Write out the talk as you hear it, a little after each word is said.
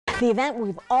The event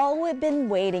we've all been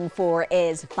waiting for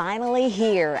is finally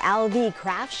here. LV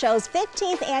Craft Show's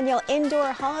 15th annual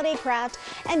Indoor Holiday Craft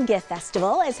and Gift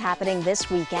Festival is happening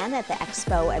this weekend at the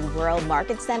Expo and World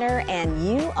Market Center, and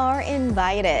you are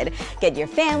invited. Get your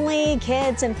family,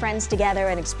 kids, and friends together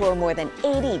and explore more than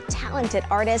 80 talented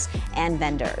artists and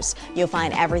vendors. You'll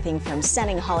find everything from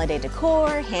stunning holiday decor,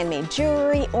 handmade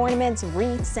jewelry, ornaments,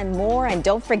 wreaths, and more. And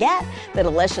don't forget the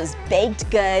delicious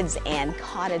baked goods and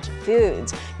cottage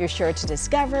foods. You're sure to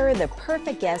discover the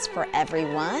perfect gifts for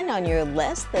everyone on your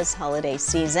list this holiday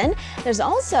season. There's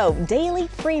also daily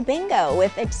free bingo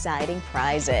with exciting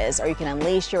prizes, or you can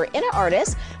unleash your inner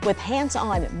artist with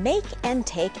hands-on make and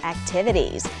take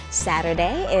activities.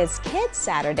 Saturday is Kids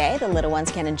Saturday. The little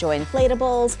ones can enjoy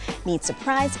inflatables, meet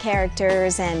surprise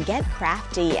characters, and get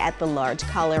crafty at the large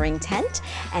coloring tent.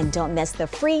 And don't miss the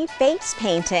free face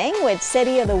painting with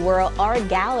City of the World Art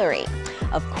Gallery.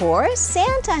 Of course,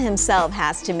 Santa himself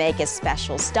has to make a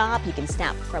special stop. You can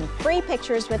snap some free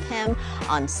pictures with him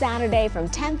on Saturday from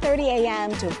 10:30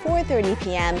 a.m. to 4:30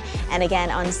 p.m. and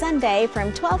again on Sunday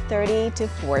from 12:30 to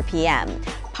 4 p.m.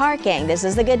 Parking, this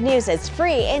is the good news, it's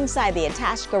free inside the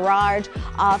attached garage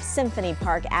off Symphony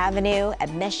Park Avenue.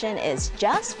 Admission is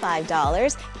just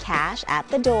 $5, cash at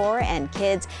the door, and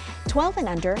kids 12 and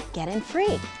under get in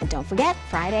free. And don't forget,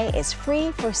 Friday is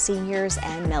free for seniors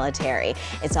and military.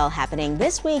 It's all happening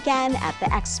this weekend at the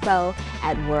Expo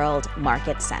at World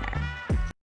Market Center.